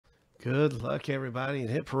Good luck, everybody, in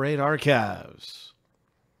Hit Parade Archives.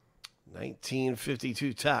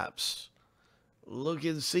 1952 tops. Look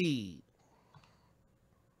and see.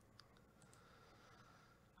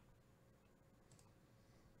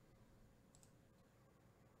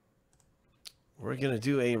 We're going to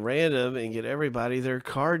do a random and get everybody their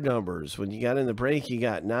card numbers. When you got in the break, you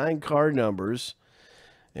got 9 card numbers.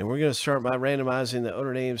 And we're going to start by randomizing the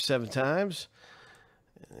owner names 7 times.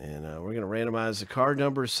 And we're going to randomize the card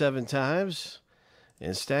numbers 7 times.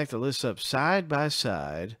 And stack the list up side by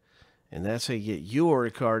side. And that's how you get your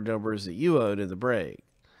card numbers that you owed in the break.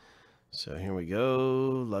 So here we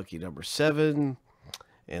go. Lucky number 7.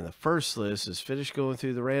 And the first list is finished going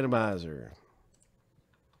through the randomizer.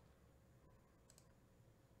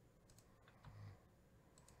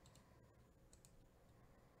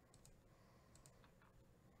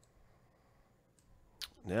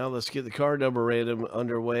 Now let's get the card number random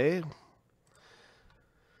underway.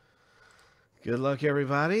 Good luck,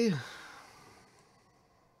 everybody.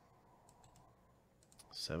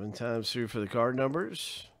 7 times through for the card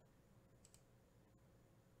numbers.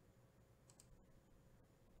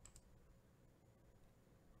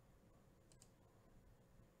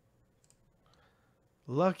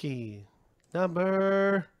 Lucky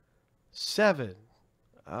number 7.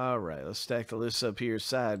 All right, let's stack the list up here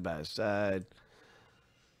side by side.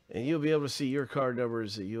 And you'll be able to see your card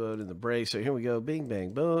numbers that you owed in the break. So here we go. Bing,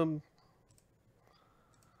 bang, boom.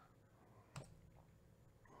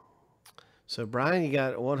 So, Brian, you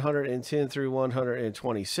got 110 through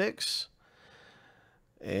 126.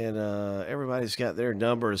 And everybody's got their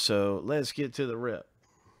numbers. So let's get to the rip.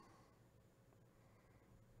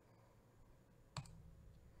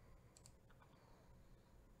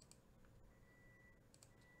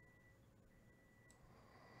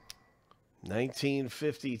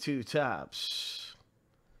 $19.52 tops.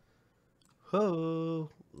 Ho,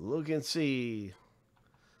 look and see.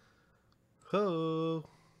 Ho.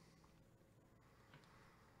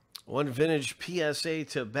 One vintage PSA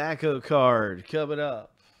tobacco card coming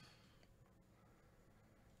up.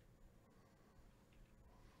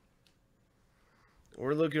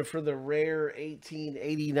 We're looking for the rare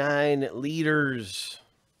 1889 liters.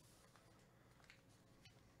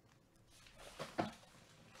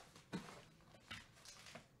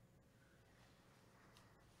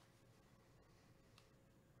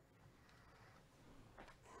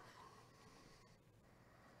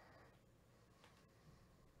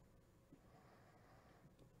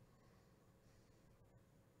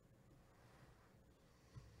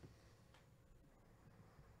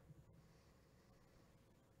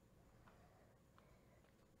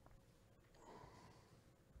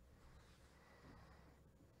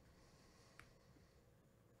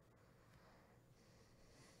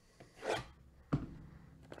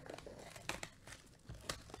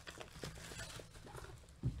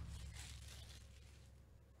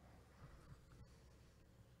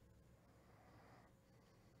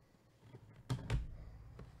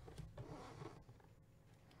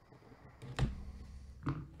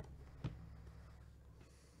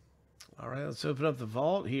 All right, let's open up the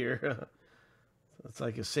vault here. It's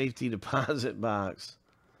like a safety deposit box.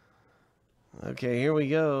 Okay, here we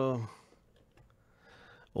go.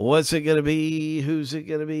 What's it going to be? Who's it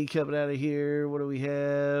going to be coming out of here? What do we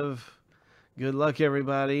have? Good luck,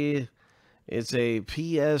 everybody. It's a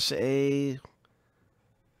PSA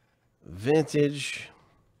vintage.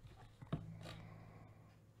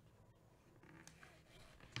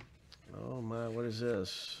 Oh, my, what is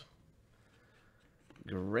this?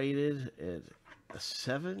 Graded at a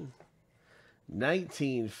 7.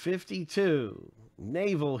 1952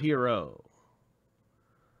 Naval Hero.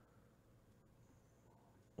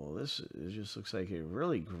 Well, this just looks like a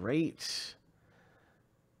really great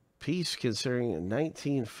piece considering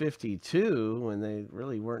 1952 when they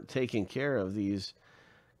really weren't taking care of these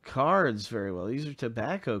cards very well. These are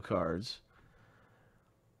tobacco cards.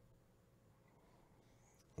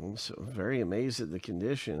 I'm so very amazed at the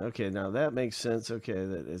condition. Okay, now that makes sense. Okay,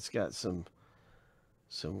 that it's got some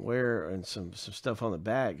wear and some stuff on the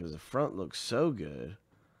back because the front looks so good.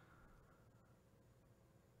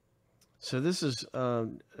 So this is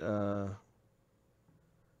going to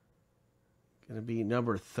be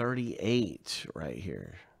number 38 right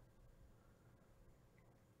here.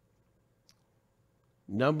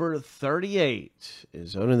 Number 38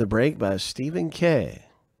 is Owning the Break by Stephen K.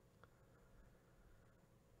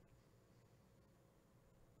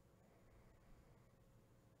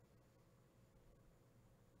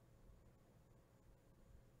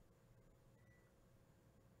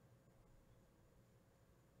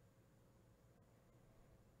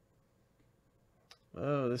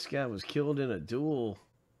 Oh, this guy was killed in a duel.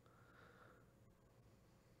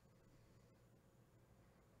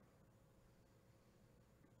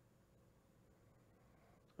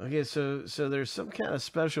 Okay, so there's some kind of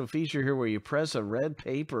special feature here where you press a red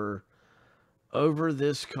paper over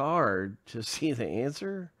this card to see the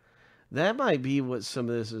answer. That might be what some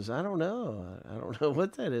of this is. I don't know. I don't know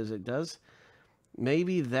what that is. It does.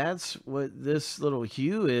 Maybe that's what this little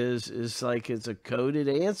hue is like it's a coded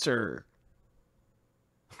answer.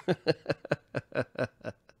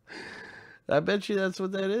 I bet you that's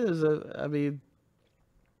what that is. I mean,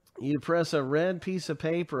 you press a red piece of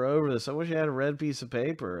paper over this. I wish I had a red piece of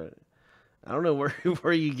paper. I don't know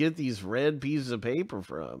where you get these red pieces of paper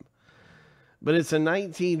from. But it's a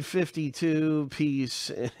 1952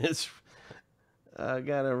 piece, and it's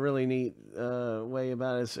got a really neat way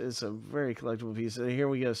about it. It's a very collectible piece. And here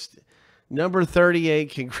we go. Number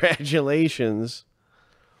 38, congratulations.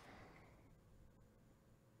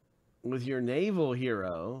 With your naval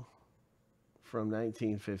hero from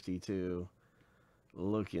 1952,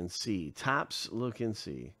 Look and See. Topps Look and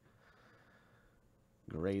See.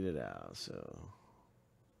 Graded out. So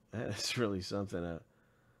that's really something.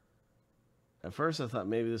 At first, I thought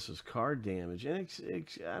maybe this was card damage, and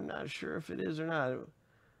I'm not sure if it is or not.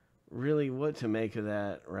 Really, what to make of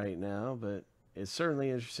that right now, but it's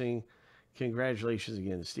certainly interesting. Congratulations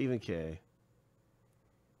again to Stephen K.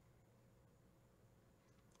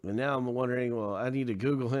 And now I'm wondering, well, I need to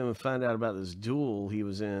Google him and find out about this duel he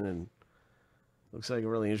was in, and looks like a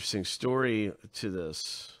really interesting story to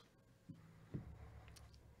this.